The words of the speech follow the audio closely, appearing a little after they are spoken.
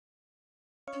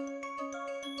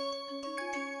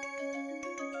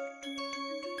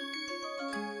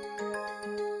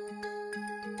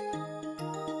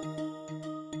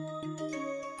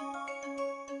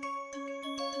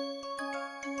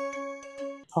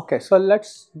Okay, so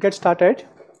let's get started.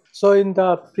 So in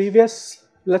the previous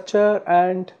lecture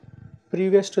and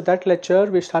previous to that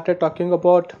lecture, we started talking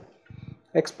about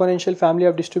exponential family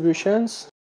of distributions,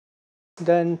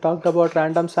 then talked about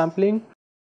random sampling.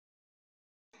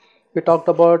 We talked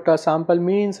about sample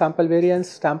mean, sample variance,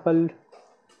 sample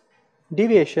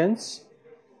deviations.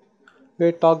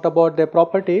 We talked about their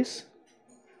properties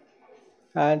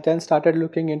and then started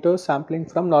looking into sampling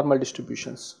from normal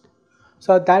distributions.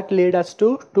 So that led us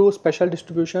to two special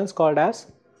distributions called as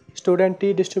student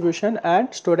T distribution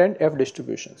and student F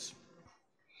distributions.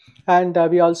 And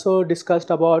we also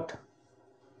discussed about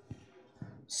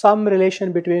some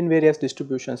relation between various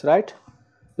distributions, right?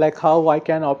 Like how I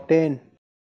can obtain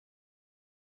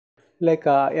like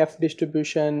F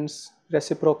distributions,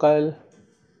 reciprocal,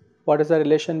 what is the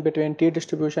relation between T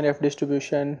distribution, F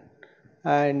distribution,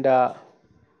 and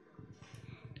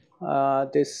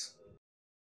this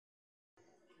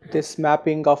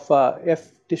mapping of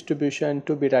F distribution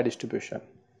to beta distribution.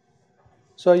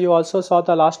 So you also saw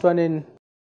the last one in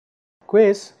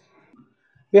quiz.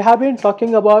 We have been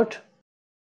talking about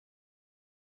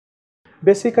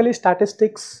basically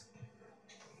statistics,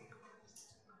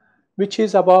 which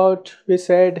is about, we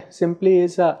said simply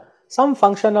is some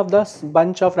function of the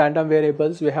bunch of random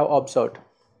variables we have observed.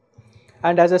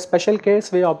 And as a special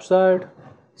case, we observed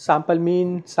sample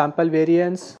mean, sample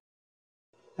variance,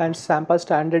 and sample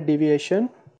standard deviation.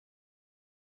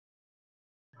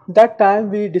 That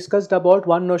time we discussed about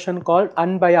one notion called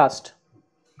unbiased.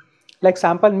 Like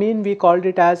sample mean, we called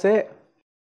it as a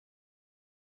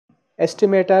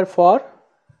estimator for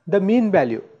the mean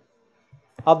value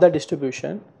of the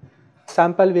distribution.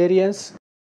 Sample variance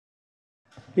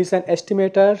is an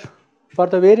estimator for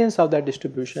the variance of that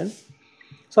distribution.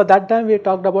 So that time we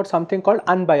talked about something called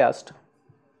unbiased.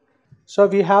 So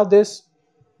we have this,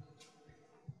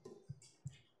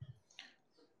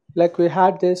 like we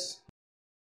had this,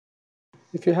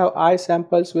 if you have I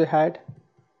samples we had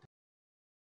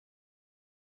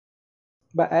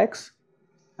by X,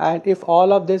 and if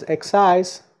all of these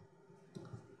Xi's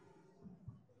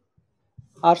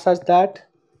are such that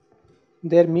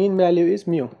their mean value is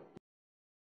mu.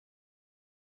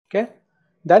 Okay,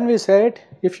 then we said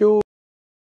if you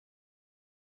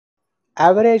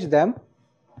average them,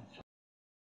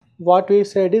 what we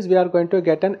said is we are going to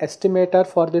get an estimator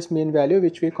for this mean value,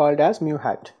 which we called as mu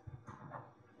hat.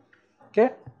 Okay,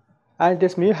 and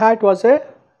this mu hat was a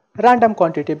random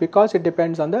quantity because it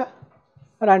depends on the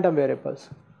random variables.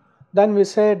 Then we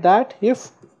said that if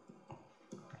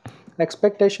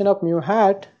expectation of mu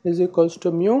hat is equals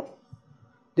to mu,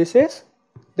 this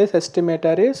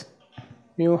estimator is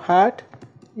mu hat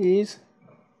is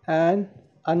an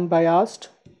unbiased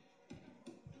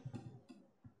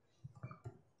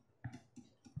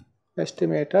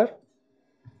estimator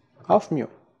of mu.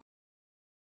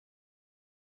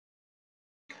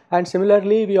 And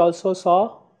similarly we also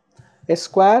saw a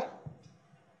square.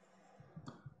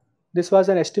 This was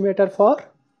an estimator for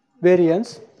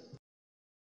variance.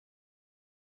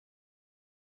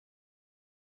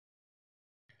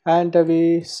 And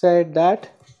we said that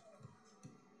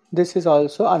this is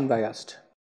also unbiased.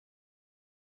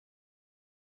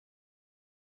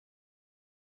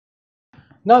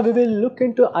 Now we will look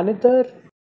into another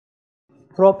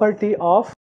property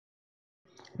of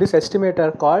this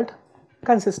estimator called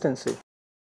consistency.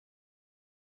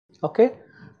 Okay,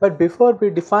 but before we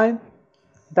define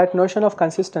that notion of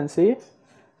consistency,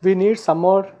 we need some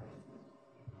more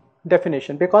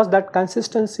definition, because that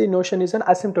consistency notion is an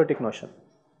asymptotic notion.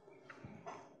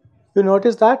 You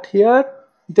notice that here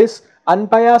this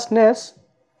unbiasedness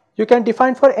you can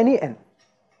define for any n.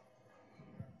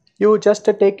 You just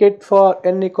take it for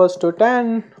n equals to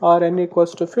 10 or n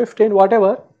equals to 15,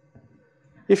 whatever.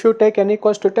 If you take n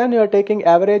equals to 10, you are taking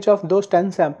average of those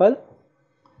 10 sample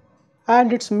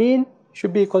and its mean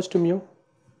should be equals to mu,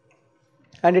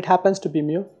 and it happens to be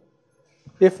mu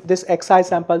if this xi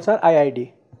samples are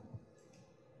IID.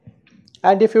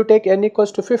 And if you take n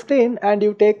equals to 15 and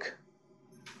you take,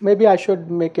 maybe I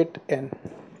should make it n,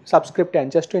 subscript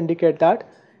n, just to indicate that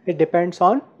it depends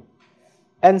on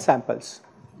n samples.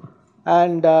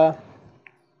 And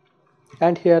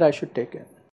here I should take n,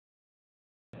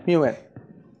 mu n.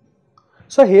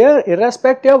 So here,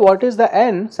 irrespective of what is the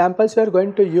n samples you are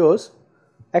going to use,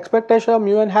 expectation of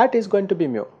mu n hat is going to be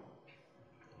mu.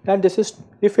 And this is,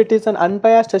 if it is an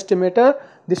unbiased estimator,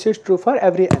 this is true for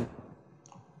every n.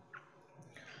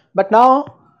 But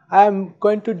now I am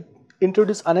going to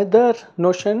introduce another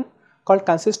notion called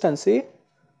consistency,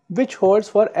 which holds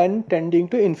for n tending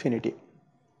to infinity.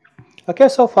 Okay,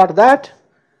 so for that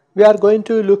we are going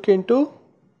to look into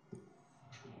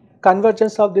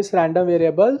convergence of these random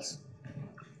variables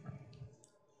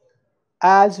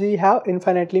as we have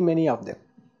infinitely many of them.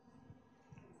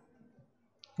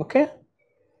 Okay.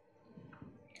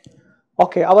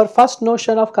 Okay, our first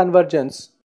notion of convergence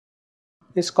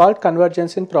is called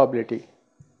convergence in probability.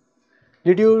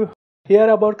 Did you hear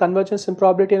about convergence in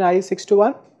probability in IE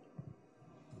 621?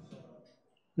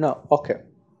 No. Okay.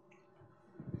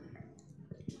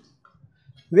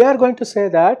 We are going to say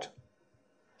that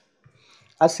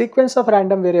a sequence of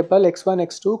random variable x1,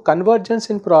 x2 convergence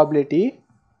in probability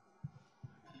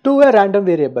to a random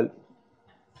variable.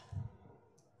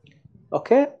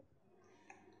 Okay.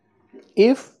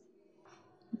 If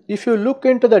you look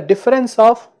into the difference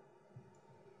of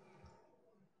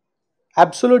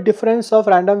absolute difference of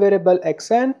random variable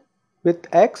xn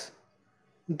with x,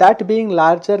 that being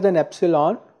larger than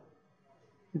epsilon,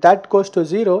 that goes to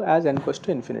 0 as n goes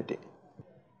to infinity.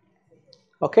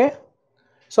 Okay.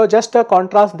 So just to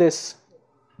contrast this,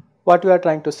 what we are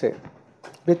trying to say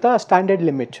with a standard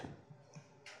limit.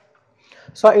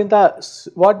 So in the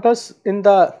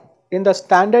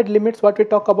standard limits, what we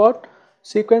talk about,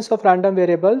 sequence of random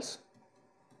variables,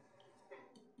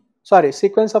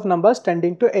 sequence of numbers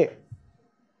tending to a.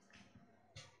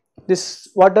 This,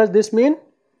 what does this mean?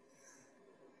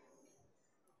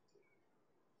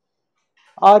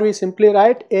 Or we simply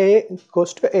write a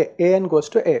goes to a, an goes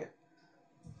to a.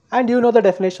 And you know the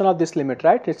definition of this limit,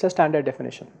 right? It's a standard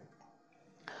definition.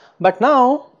 But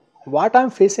now what I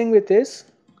am facing with is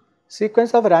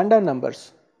sequence of random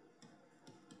numbers.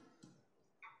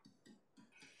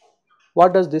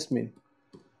 What does this mean?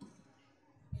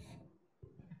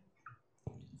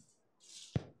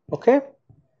 Okay.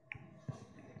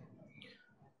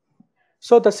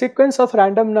 So the sequence of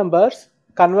random numbers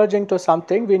converging to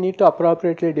something, we need to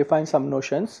appropriately define some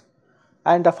notions.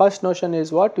 And the first notion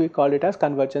is what we call it as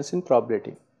convergence in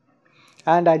probability.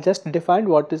 And I just defined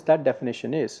what is that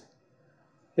definition is.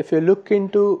 If you look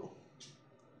into,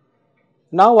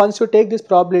 now once you take this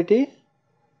probability,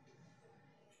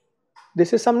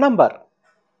 this is some number.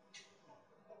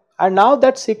 And now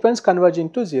that sequence converging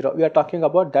to 0, we are talking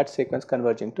about that sequence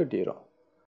converging to 0.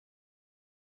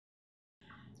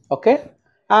 Okay.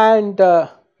 And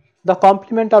the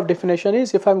complement of definition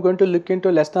is, if I am going to look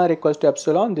into less than or equals to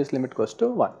epsilon, this limit goes to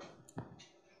 1.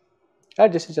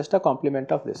 And this is just a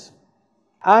complement of this.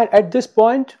 And at this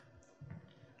point,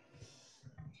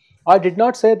 I did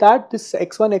not say that this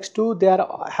x1, x2 there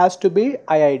has to be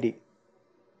IID.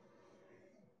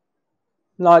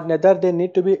 Neither they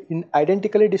need to be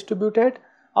identically distributed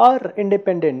or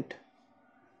independent.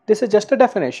 This is just a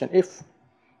definition.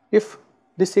 If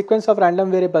the sequence of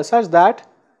random variables such that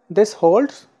this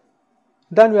holds,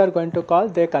 then we are going to call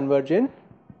they converge in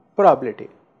probability.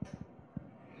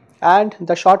 And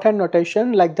the shorthand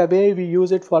notation, like the way we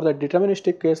use it for the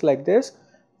deterministic case like this,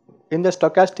 in the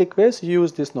stochastic case you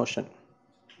use this notion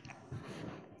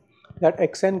that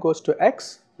xn goes to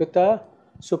x with a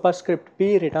superscript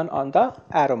p written on the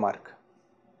arrow mark.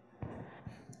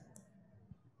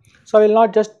 So I will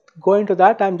not just go into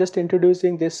that, I am just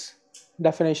introducing this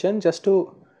definition just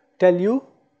to tell you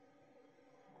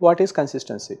what is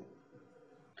consistency.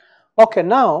 Okay,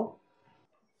 now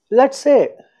let's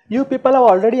say you people have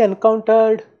already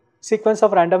encountered sequence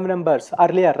of random numbers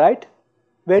earlier, right?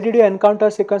 Where did you encounter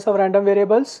sequence of random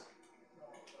variables?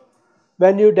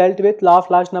 When you dealt with law of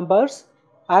large numbers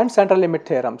and central limit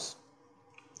theorems.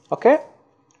 Okay.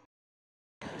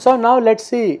 So now let's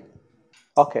see.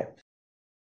 Okay.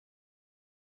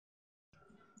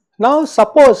 Now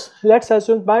suppose, let's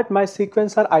assume that my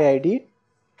sequence are IID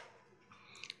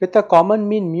with a common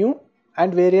mean mu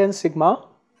and variance sigma,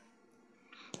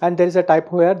 and there is a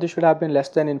typo here, this should have been less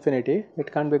than infinity,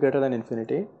 it can't be greater than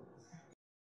infinity.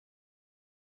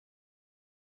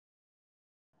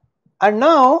 And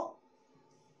now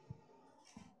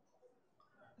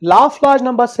law of large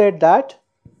number said that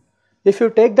if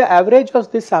you take the average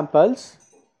of these samples,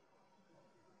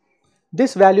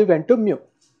 this value went to mu.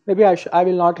 Maybe I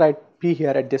will not write p here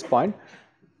at this point.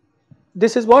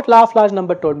 This is what law of large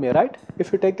number told me, right?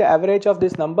 If you take the average of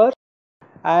this number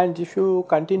and if you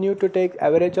continue to take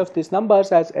average of these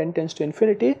numbers as n tends to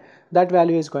infinity, that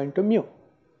value is going to mu.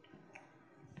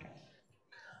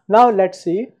 Now let's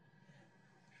see,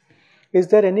 is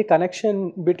there any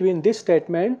connection between this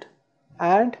statement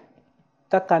and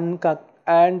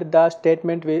the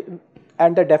statement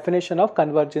and the definition of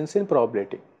convergence in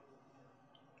probability.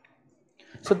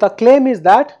 So the claim is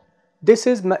that this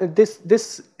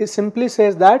simply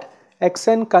says that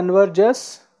xn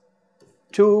converges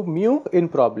to mu in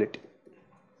probability.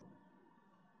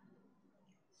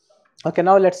 Okay,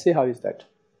 now let's see how is that.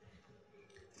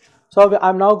 So I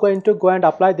am now going to go and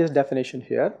apply this definition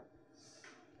here.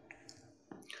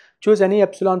 Choose any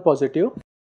epsilon positive.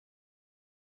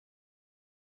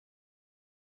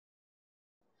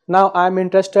 Now I am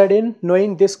interested in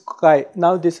knowing this chi.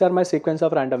 Now these are my sequence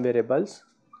of random variables.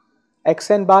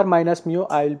 Xn bar minus mu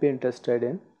I will be interested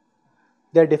in,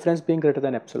 their difference being greater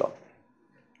than epsilon.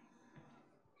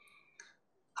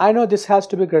 I know this has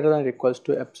to be greater than or equals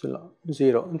to epsilon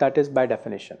 0, that is by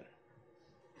definition.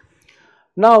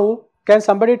 Now can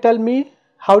somebody tell me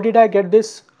how did I get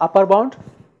this upper bound?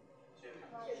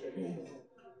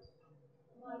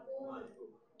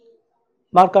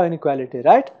 Markov inequality,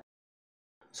 right?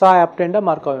 So I obtained a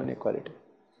Markov inequality.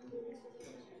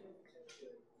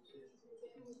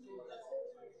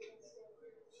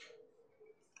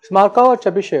 It's Markov or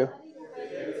Chebyshev?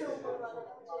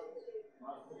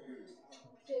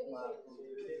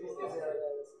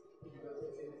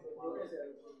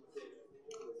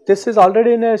 This is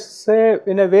already in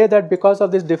a way that because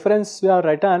of this difference we have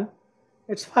written,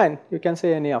 it's fine, you can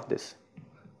say any of this.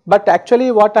 But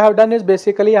actually what I have done is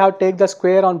basically I have taken the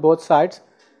square on both sides.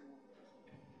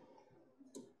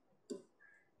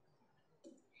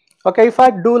 Okay, if I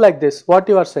do like this, what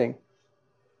you are saying?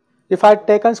 If I had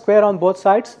taken square on both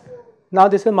sides, now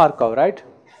this is Markov, right?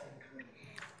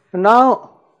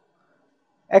 Now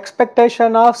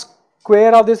expectation of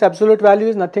square of this absolute value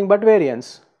is nothing but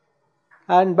variance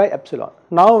and by epsilon.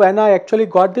 Now when I actually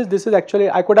got this, this is actually,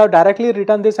 I could have directly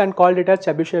written this and called it as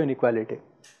Chebyshev inequality,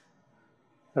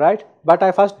 right? But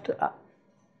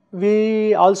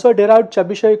we also derived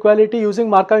Chebyshev equality using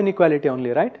Markov inequality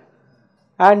only, right?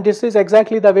 And this is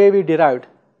exactly the way we derived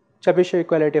Chebyshev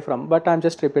equality from, but I am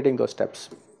just repeating those steps.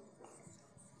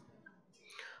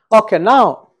 Okay,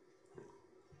 now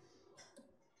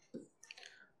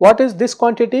what is this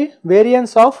quantity?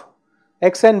 Variance of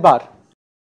xn bar.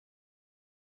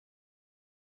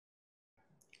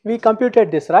 We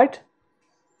computed this, right?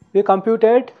 We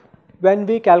computed when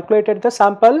we calculated the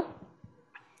sample.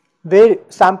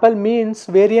 Sample means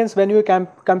variance when we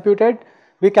computed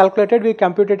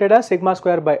it as sigma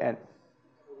square by n,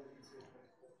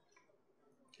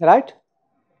 right?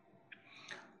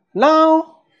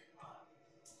 Now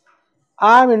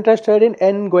I am interested in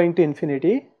n going to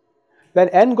infinity. When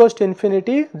n goes to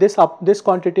infinity, this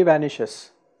quantity vanishes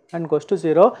and goes to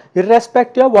 0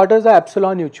 irrespective of what is the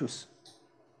epsilon you choose.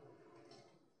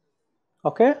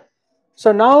 Okay.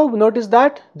 So now notice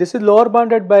that this is lower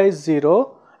bounded by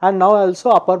 0 and now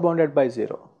also upper bounded by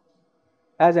 0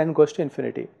 as n goes to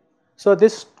infinity. So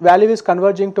this value is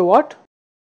converging to what?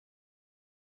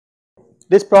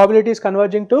 This probability is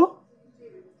converging to,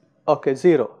 okay,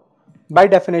 0. By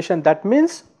definition that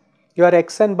means your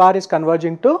xn bar is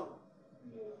converging to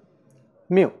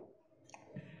mu.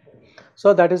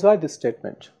 So that is why this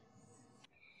statement.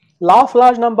 Law of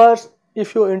large numbers,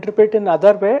 if you interpret in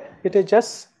other way, it is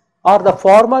just, or the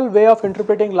formal way of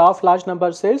interpreting law of large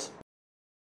numbers is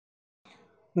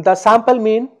the sample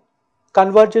mean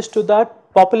converges to the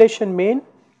population mean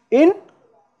in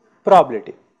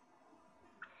probability.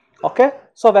 Okay.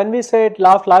 So when we said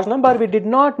law of large number, we did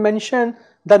not mention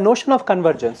the notion of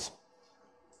convergence.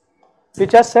 We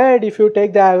just said if you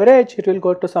take the average, it will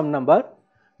go to some number,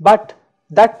 but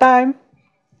that time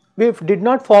we did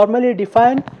not formally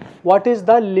define what is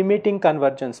the limiting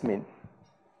convergence mean.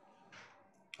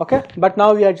 Okay, but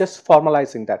now we are just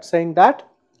formalizing that, saying that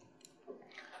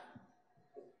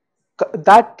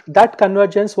that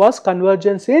convergence was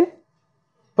convergence in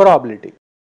probability.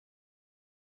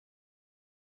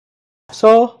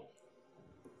 So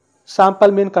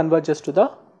sample mean converges to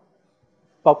the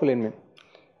population mean,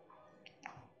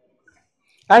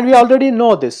 and we already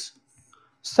know this.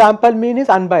 Sample mean is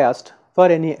unbiased for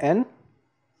any n.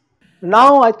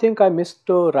 Now I think I missed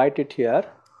to write it here.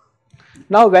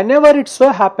 Now whenever it so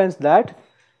happens that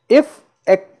if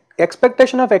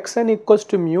expectation of xn equals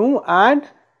to mu and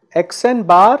xn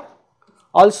bar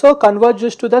also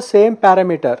converges to the same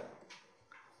parameter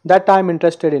that I am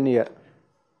interested in here,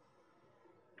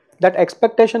 that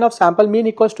expectation of sample mean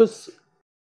equals to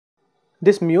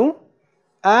this mu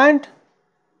and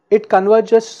it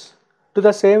converges to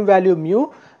the same value mu,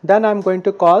 then I am going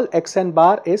to call xn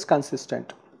bar is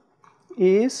consistent,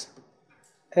 is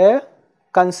a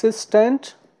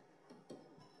consistent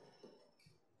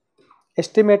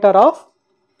estimator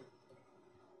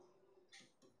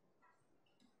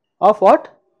of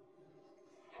what?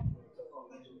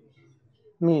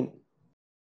 Mean.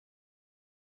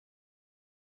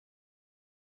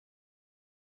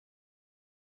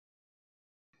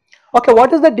 Okay,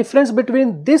 what is the difference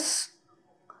between this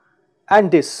and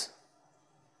this?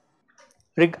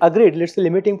 Agreed, it's a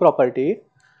limiting property,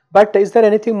 but is there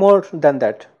anything more than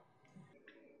that?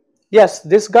 Yes,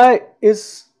 this guy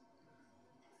is,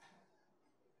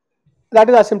 that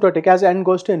is asymptotic as n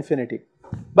goes to infinity.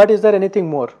 But is there anything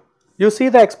more? You see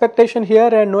the expectation here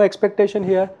and no expectation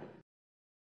here.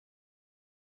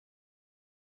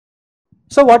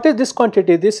 So what is this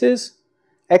quantity? This is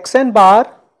xn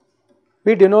bar,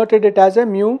 we denoted it as a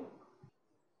mu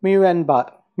n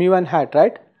bar, mu n hat,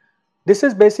 right? This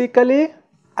is basically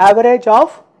average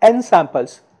of n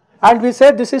samples, and we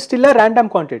said this is still a random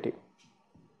quantity.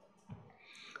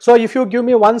 So if you give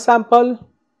me one sample,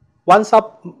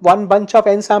 one bunch of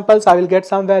n samples, I will get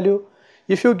some value.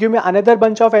 If you give me another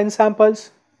bunch of n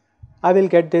samples, I will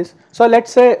get this. So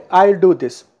let's say I will do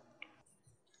this.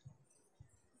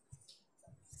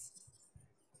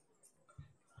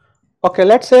 Okay,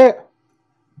 let's say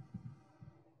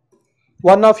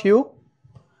one of you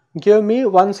give me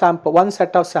one sample, one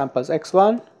set of samples,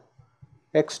 x1,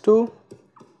 x2,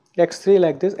 x3,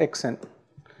 like this, xn,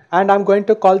 and I am going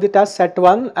to call it as set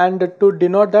 1, and to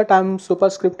denote that I am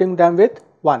superscripting them with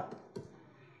 1.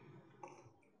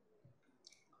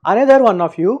 Another one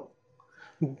of you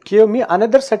give me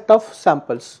another set of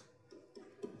samples,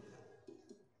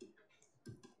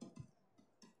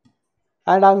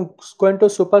 and I am going to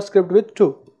superscript with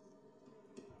 2,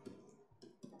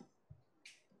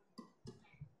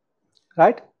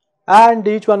 right? And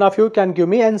each one of you can give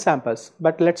me n samples,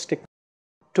 but let's stick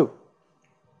 2.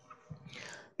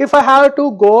 If I have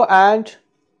to go and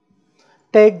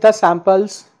take the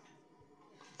samples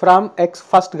from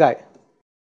first guy,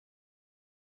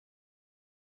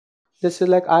 this is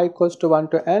like I equals to 1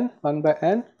 to n, 1 by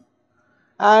n,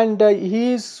 and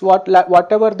he is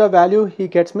whatever the value he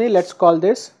gets me, let's call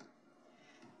this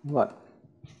 1.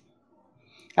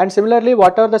 And similarly,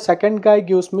 whatever the second guy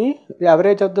gives me, the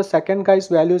average of the second guy's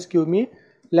values give me,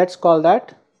 let's call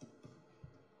that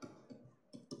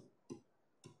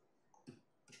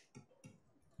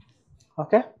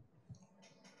okay.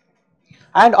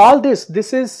 And all this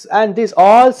is, and these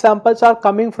all samples are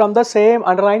coming from the same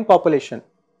underlying population.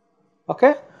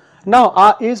 Okay.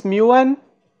 Now is mu n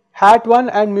hat 1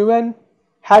 and mu n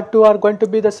hat 2 are going to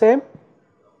be the same?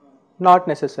 Not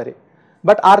necessary.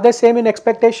 But are they same in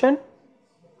expectation?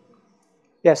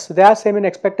 Yes, they are same in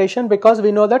expectation, because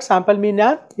we know that sample mean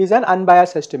is an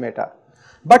unbiased estimator.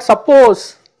 But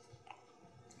suppose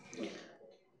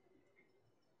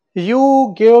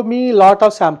you give me lot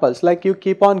of samples, like you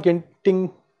keep on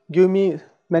give me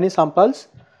many samples,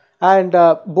 and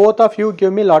both of you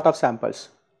give me lot of samples,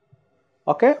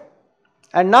 okay,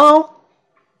 and now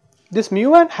this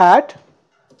mu n hat,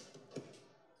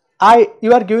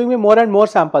 you are giving me more and more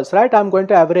samples, right? I am going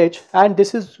to average, and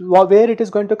this is where it is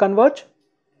going to converge,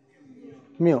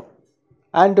 mu,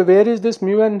 and where is this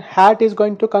mu n hat is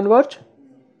going to converge,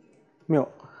 mu,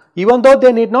 even though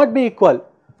they need not be equal.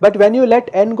 But when you let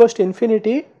n goes to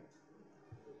infinity,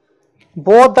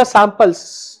 both the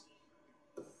samples,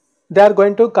 they are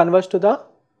going to converge to the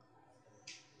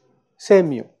same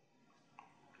mu,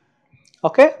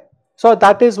 okay. So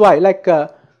that is why, like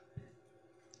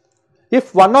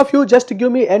if one of you just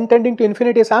give me n tending to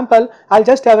infinity sample, I will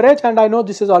just average and I know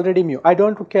this is already mu. I do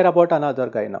not care about another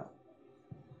guy now,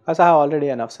 as I have already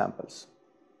enough samples.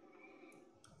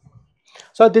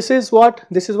 So this is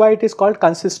why it is called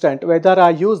consistent. Whether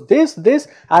I use this,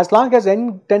 as long as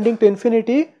n tending to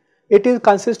infinity, it is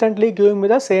consistently giving me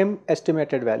the same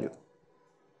estimated value,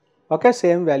 okay,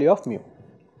 same value of mu.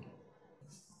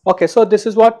 Okay, so this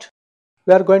is what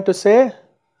we are going to say.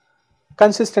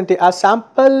 Consistency, a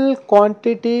sample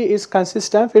quantity is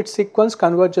consistent if its sequence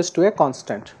converges to a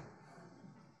constant,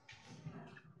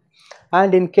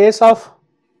 and in case of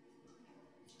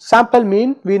sample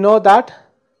mean, we know that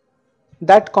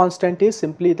constant is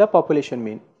simply the population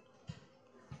mean,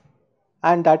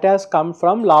 and that has come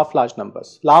from law of large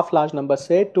numbers. Law of large numbers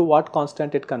say to what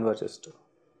constant it converges to.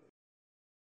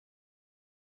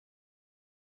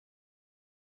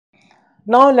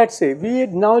 Now let us see, we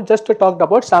now just talked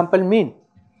about sample mean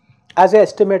as an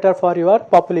estimator for your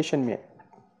population mean.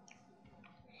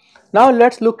 Now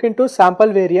let us look into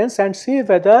sample variance and see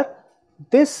whether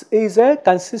this is a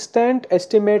consistent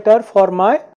estimator for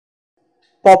my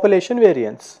population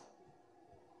variance.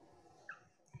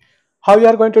 How you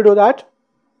are going to do that?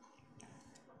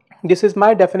 This is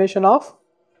my definition of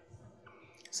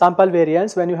sample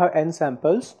variance when you have n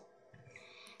samples,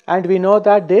 and we know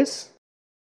that this,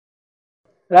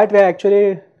 right, we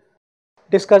actually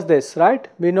discussed this, right?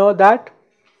 We know that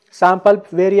sample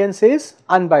variance is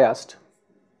unbiased.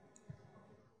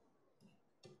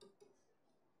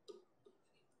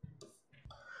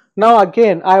 Now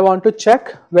again I want to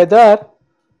check whether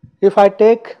if I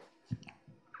take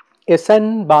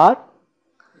Sn bar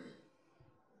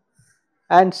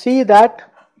and see that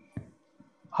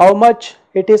how much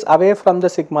it is away from the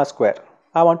sigma square.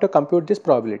 I want to compute this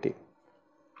probability.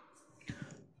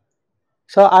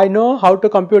 So I know how to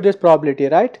compute this probability,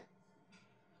 right?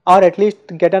 Or at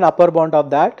least get an upper bound of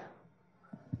that.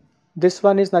 This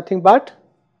one is nothing but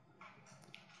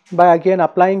by again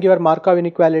applying your Markov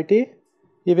inequality,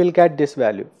 you will get this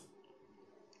value.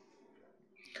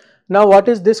 Now what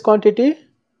is this quantity?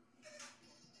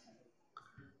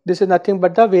 This is nothing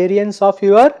but the variance of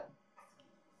your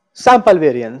sample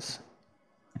variance.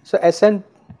 So Sn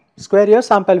square your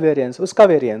sample variance, uska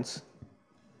variance.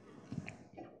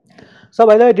 So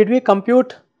by the way, did we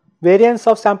compute variance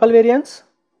of sample variance?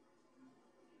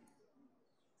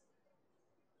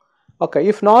 Okay,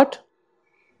 if not,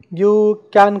 you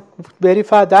can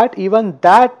verify that even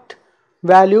that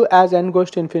value as n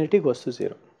goes to infinity goes to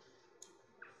 0.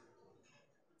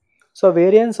 So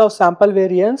variance of sample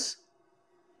variance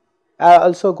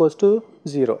also goes to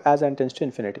 0 as n tends to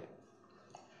infinity.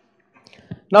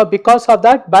 Now because of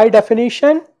that, by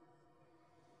definition,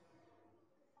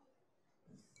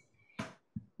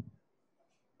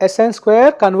 Sn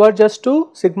square converges to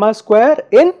sigma square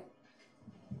in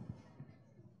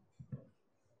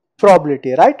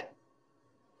probability, right?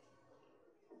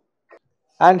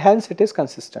 And hence it is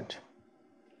consistent.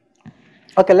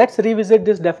 Okay, let's revisit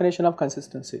this definition of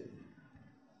consistency.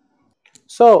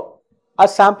 So a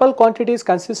sample quantity is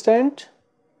consistent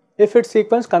if its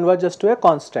sequence converges to a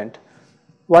constant,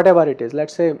 whatever it is.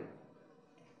 Let's say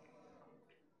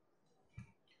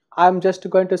I am just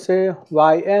going to say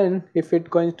yn, if it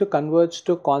going to converge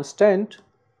to constant,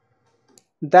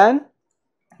 then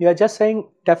you are just saying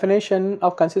definition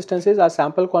of consistency is a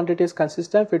sample quantity is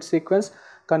consistent if its sequence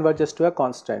converges to a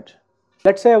constant.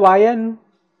 Let's say yn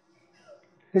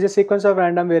is a sequence of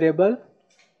random variable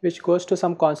which goes to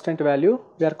some constant value,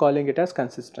 we are calling it as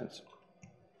consistence.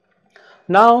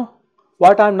 Now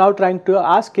what I am now trying to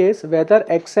ask is whether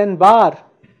xn bar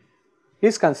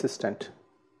is consistent.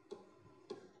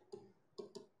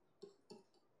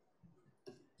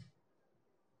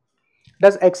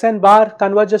 Does xn bar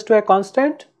converges to a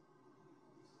constant?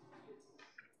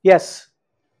 Yes.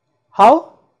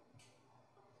 How?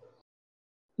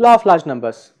 Law of large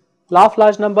numbers. Law of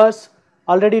large numbers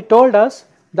already told us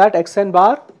that xn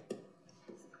bar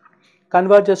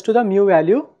converges to the mu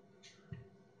value,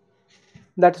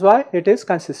 that is why it is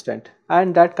consistent,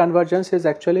 and that convergence is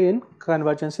actually in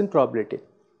convergence in probability.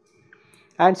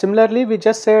 And similarly we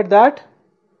just said that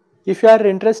if you are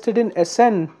interested in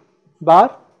Sn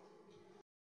bar,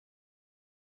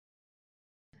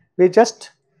 we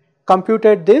just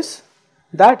computed this,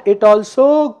 that it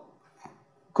also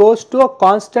goes to a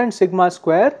constant sigma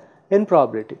square in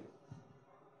probability.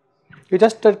 You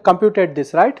just computed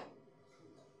this, right?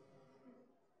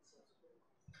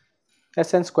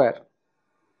 Sn square,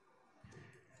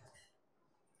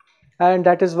 and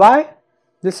that is why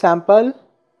this sample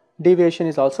deviation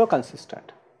is also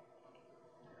consistent.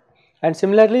 And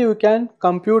similarly you can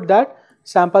compute that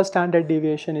sample standard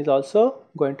deviation is also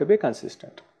going to be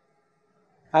consistent.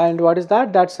 And what is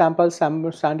that? That sample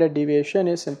standard deviation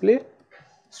is simply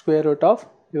square root of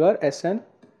your Sn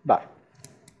bar.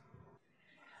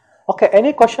 Okay,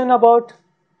 any question about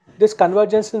this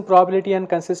convergence in probability and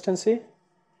consistency?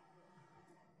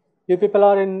 You people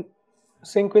are in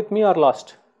sync with me or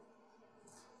lost?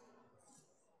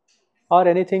 Or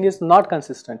anything is not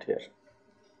consistent here?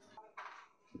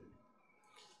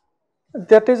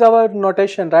 That is our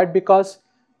notation, right? Because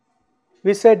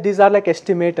we said these are like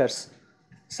estimators.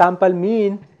 Sample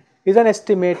mean is an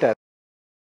estimator,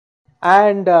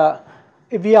 and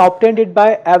we obtained it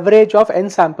by average of n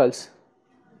samples.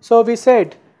 So we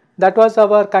said that was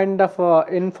our kind of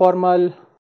informal.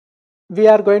 We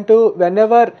are going to,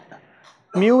 whenever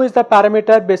mu is the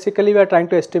parameter basically we are trying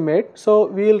to estimate, so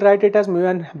we will write it as mu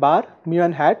n bar, mu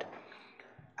n hat,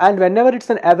 and whenever it is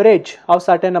an average of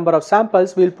certain number of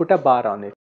samples we will put a bar on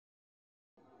it.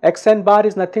 Xn bar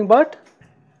is nothing but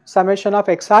summation of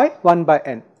xi 1 by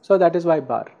n, so that is why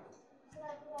bar.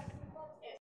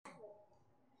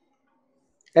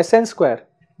 Sn square,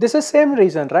 this is same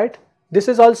reason, right? This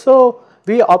is also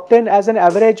we obtain as an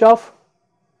average of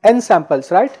n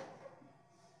samples, right?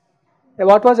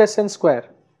 What was Sn square?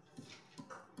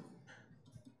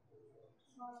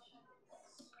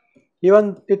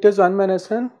 Even it is 1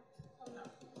 minus n.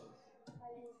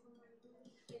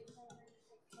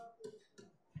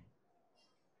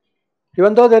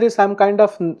 Even though there is some kind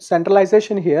of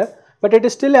centralization here, but it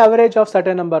is still average of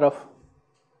certain number of,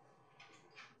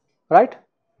 right?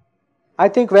 I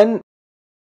think when,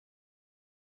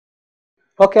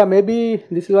 okay, maybe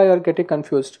this is why you are getting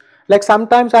confused. Like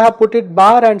sometimes I have put it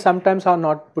bar and sometimes I have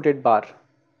not put it bar.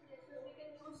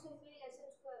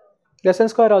 Sn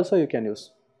square also you can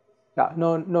use. Yeah,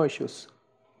 no issues.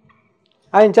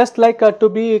 And just like to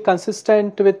be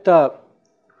consistent with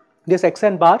this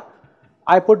xn bar,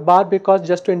 I put bar because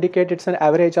just to indicate it's an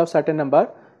average of certain number.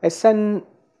 Sn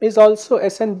is also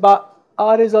Sn bar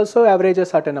R is also average a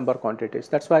certain number of quantities.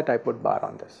 That's why I put bar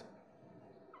on this.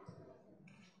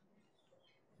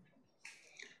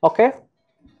 Okay.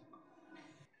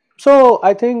 So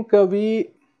I think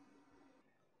we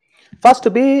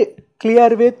first be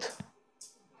clear with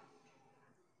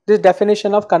this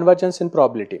definition of convergence in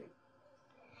probability.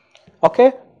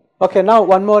 Okay. Okay. Now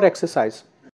one more exercise.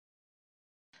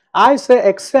 I say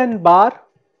xn bar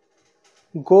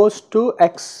goes to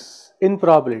x in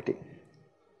probability.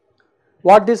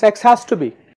 What this x has to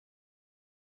be?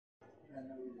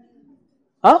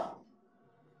 Huh?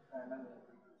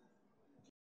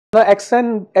 The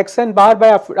xn bar by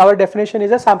our definition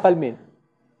is a sample mean.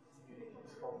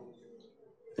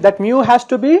 That mu has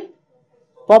to be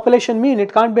population mean,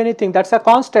 it can't be anything, that's a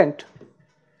constant.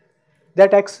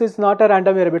 That x is not a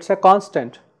random variable, it's a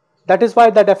constant. That is why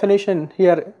the definition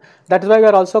here, that is why we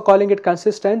are also calling it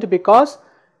consistent, because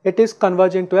it is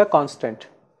converging to a constant.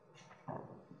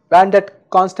 And that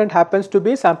constant happens to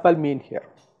be sample mean here.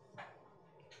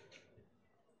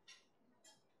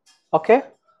 Okay?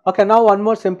 Okay, now one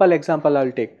more simple example I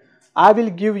will take. I will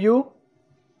give you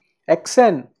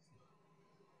xn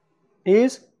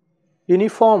is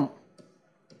uniform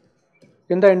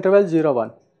in the interval 0,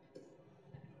 1.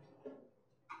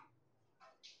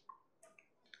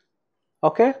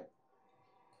 Okay?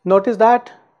 Notice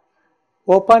that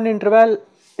open interval,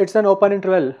 it's an open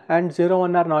interval and 0,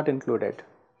 1 are not included.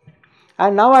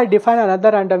 And now I define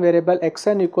another random variable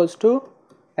xn equals to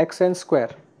xn square.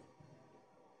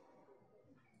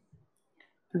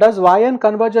 Does yn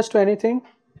converges to anything?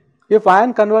 If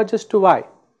yn converges to y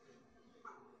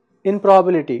in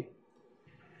probability,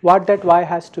 what that y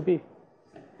has to be?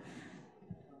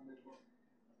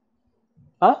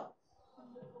 Huh?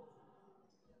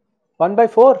 1 by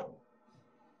 4?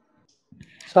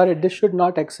 Sorry, this should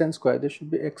not xn square, this should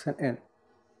be xn n.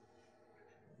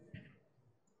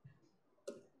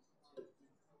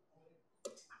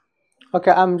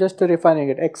 Okay, I am just refining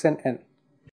it, xn n.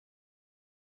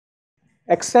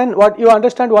 Xn, what you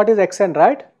understand what is xn,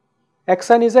 right?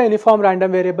 Xn is a uniform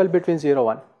random variable between 0,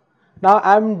 1. Now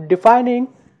I am defining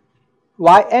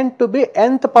yn to be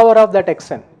nth power of that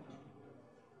xn.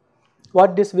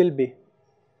 What this will be?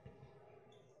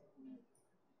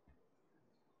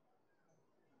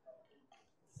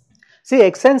 See,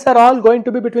 xn's are all going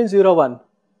to be between 0, 1.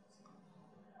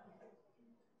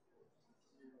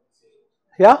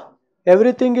 Yeah,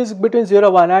 everything is between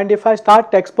 0, 1, and if I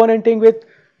start exponenting with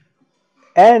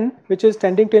n which is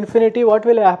tending to infinity, what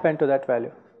will happen to that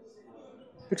value?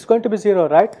 It's going to be 0,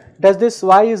 right? Does this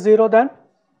y is 0 then?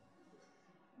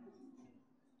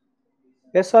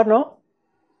 Yes or no?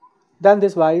 Then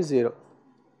this y is 0.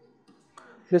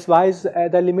 This y is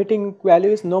the limiting value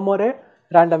is no more a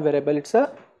random variable, it's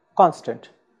a constant.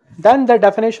 Then the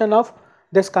definition of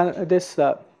this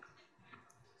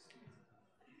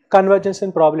convergence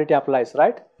in probability applies,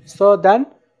 right? So then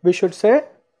we should say,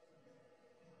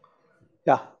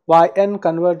 yeah, yn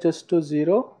converges to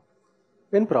 0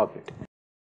 in probability.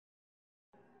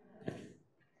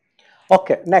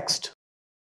 Okay, next.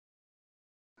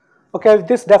 Okay,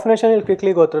 this definition will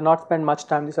quickly go through, not spend much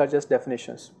time, these are just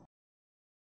definitions.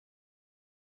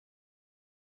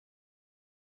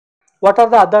 What are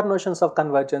the other notions of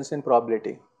convergence in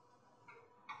probability?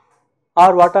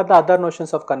 Or what are the other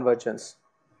notions of convergence?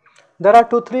 There are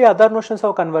 2-3 other notions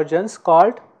of convergence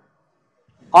called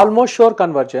almost sure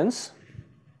convergence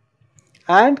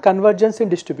and convergence in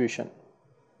distribution.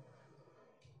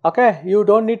 Okay, you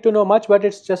don't need to know much, but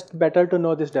it's just better to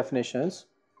know these definitions.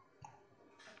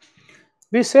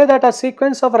 We say that a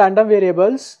sequence of random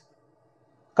variables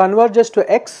converges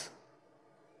to x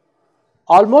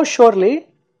almost surely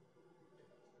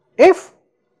if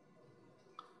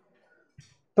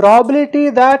probability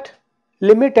that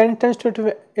limit n tends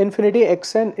to infinity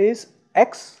xn is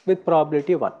x with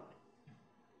probability 1.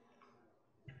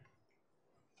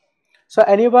 So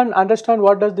anyone understand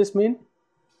what does this mean?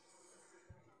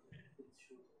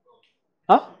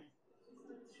 Huh?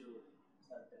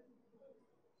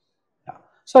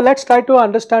 So let's try to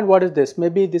understand what is this.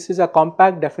 Maybe this is a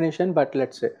compact definition, but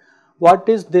let's say what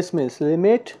is this means?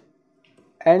 Limit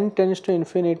n tends to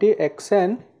infinity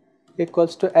xn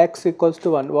equals to x equals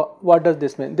to 1. What does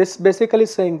this mean? This basically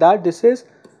saying that this is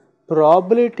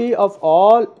probability of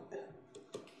all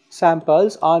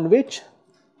samples on which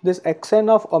this xn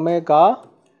of omega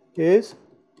is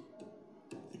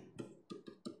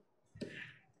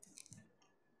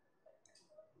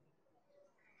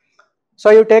So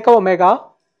you take a omega,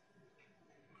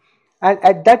 and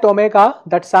at that omega,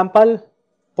 that sample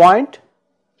point,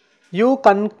 you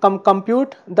can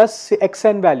compute the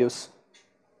xn values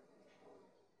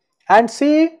and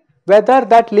see whether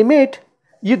that limit,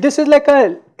 this is like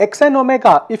a xn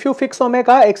omega. If you fix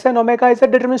omega, xn omega is a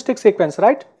deterministic sequence,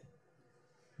 right?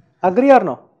 Agree or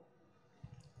no?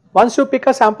 Once you pick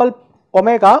a sample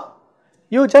omega,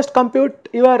 you just compute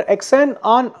your xn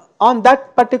on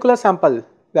that particular sample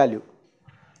value.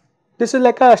 This is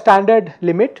like a standard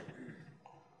limit.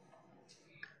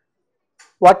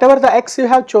 Whatever the x you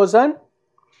have chosen,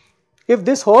 if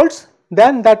this holds,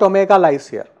 then that omega lies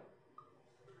here.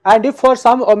 And if for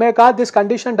some omega this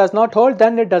condition does not hold,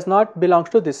 then it does not belong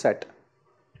to this set.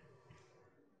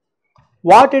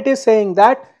 What it is saying,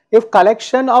 that if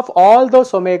collection of all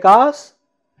those omegas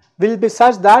will be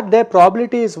such that their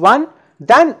probability is 1,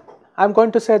 then I am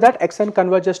going to say that xn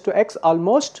converges to x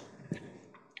almost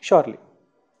surely.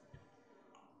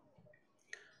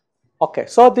 Okay,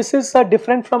 so this is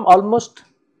different from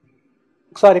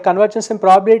convergence in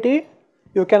probability.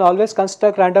 You can always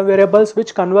construct random variables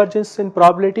which converges in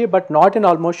probability but not in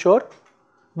almost sure.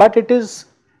 But it is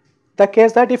the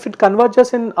case that if it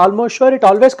converges in almost sure, it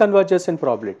always converges in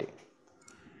probability.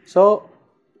 So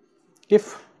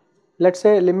if let us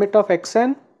say limit of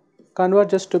xn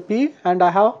converges to p, and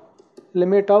I have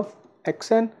limit of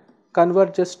xn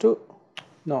converges to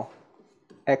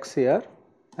x here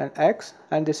and x,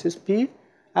 and this is p,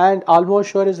 and almost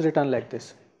sure is written like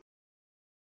this.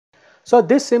 So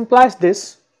this implies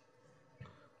this,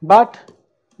 but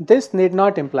this need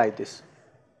not imply this.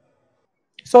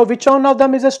 So which one of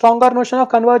them is a stronger notion of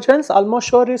convergence? Almost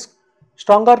sure is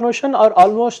stronger notion, or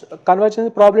almost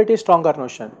convergence probability is stronger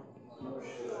notion?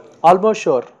 Almost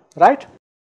sure, right?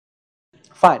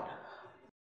 Fine.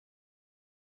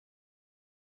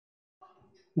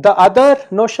 The other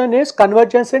notion is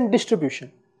convergence in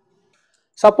distribution.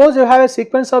 Suppose you have a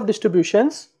sequence of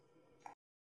distributions,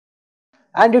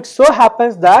 and it so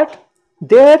happens that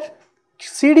their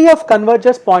CDF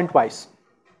converges pointwise.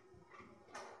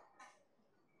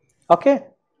 Okay,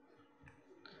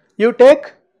 you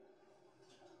take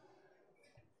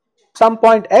some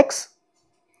point x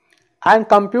and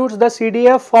computes the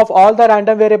CDF of all the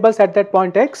random variables at that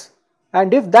point x,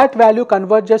 and if that value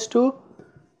converges to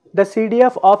the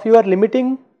CDF of your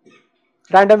limiting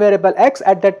random variable x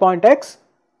at that point x,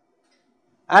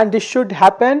 and this should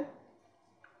happen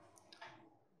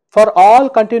for all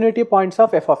continuity points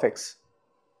of f of x.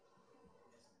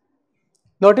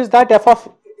 Notice that f of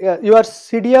your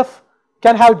CDF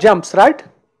can have jumps, right?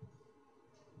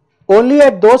 Only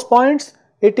at those points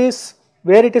it is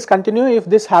where it is continuous. If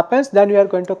this happens, then we are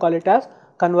going to call it as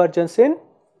convergence in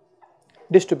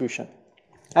distribution,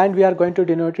 and we are going to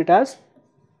denote it as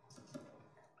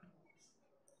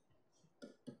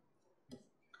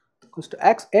equals to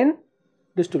x in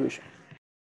distribution.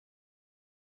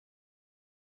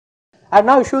 And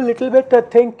now if you little bit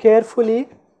think carefully,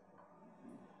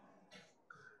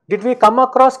 did we come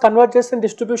across convergence in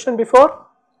distribution before?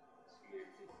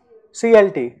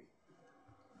 CLT.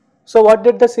 So what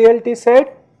did the CLT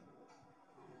said?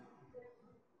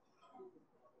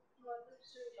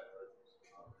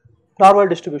 Normal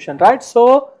distribution, right?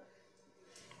 So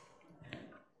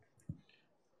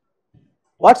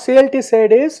what CLT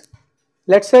said is,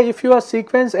 let us say if your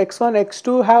sequence x1,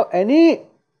 x2 have any,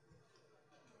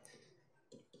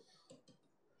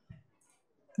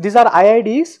 these are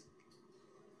IIDs,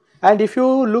 and if you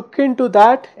look into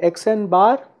that xn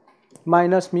bar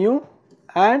minus mu,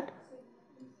 and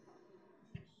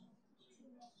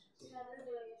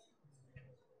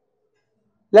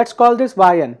let us call this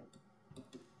yn.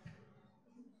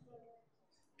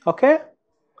 Okay.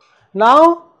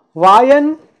 Now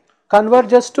yn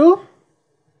converges to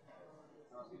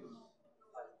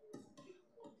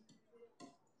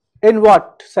in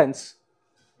what sense?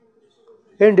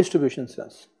 In distribution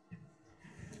sense.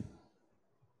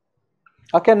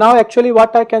 Okay, now actually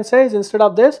what I can say is, instead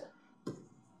of this,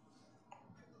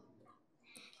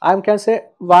 I can say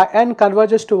yn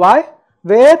converges to y,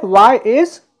 where y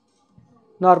is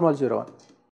normal 0 1.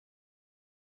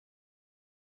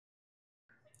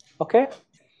 Okay,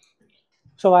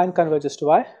 so yn converges to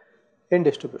y in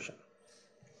distribution.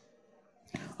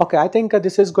 Okay, I think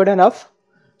this is good enough.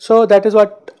 So that is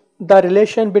what the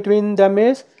relation between them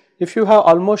is. If you have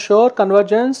almost sure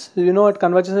convergence, you know it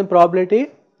converges in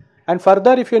probability, and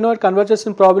further if you know it converges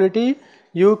in probability,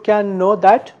 you can know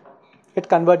that it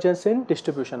converges in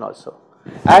distribution also.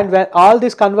 And when all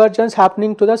this convergence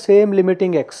happening to the same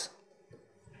limiting x.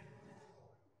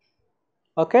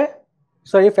 Okay,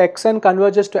 so if xn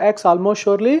converges to x almost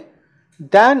surely,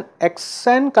 then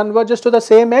xn converges to the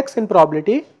same x in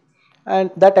probability, and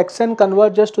that xn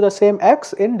converges to the same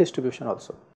x in distribution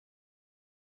also.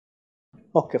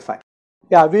 Okay, fine.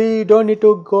 Yeah, we don't need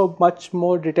to go much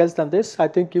more details than this. I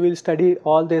think you will study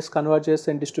all this convergence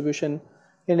and distribution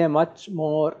in a much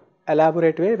more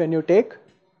elaborate way when you take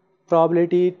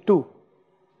probability 2.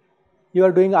 You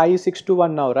are doing IE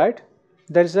 621 now, right?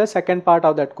 There is a second part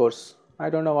of that course. I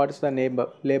don't know what is the name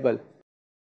label.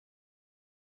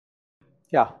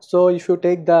 Yeah, so if you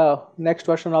take the next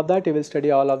version of that, you will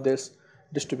study all of these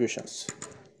distributions.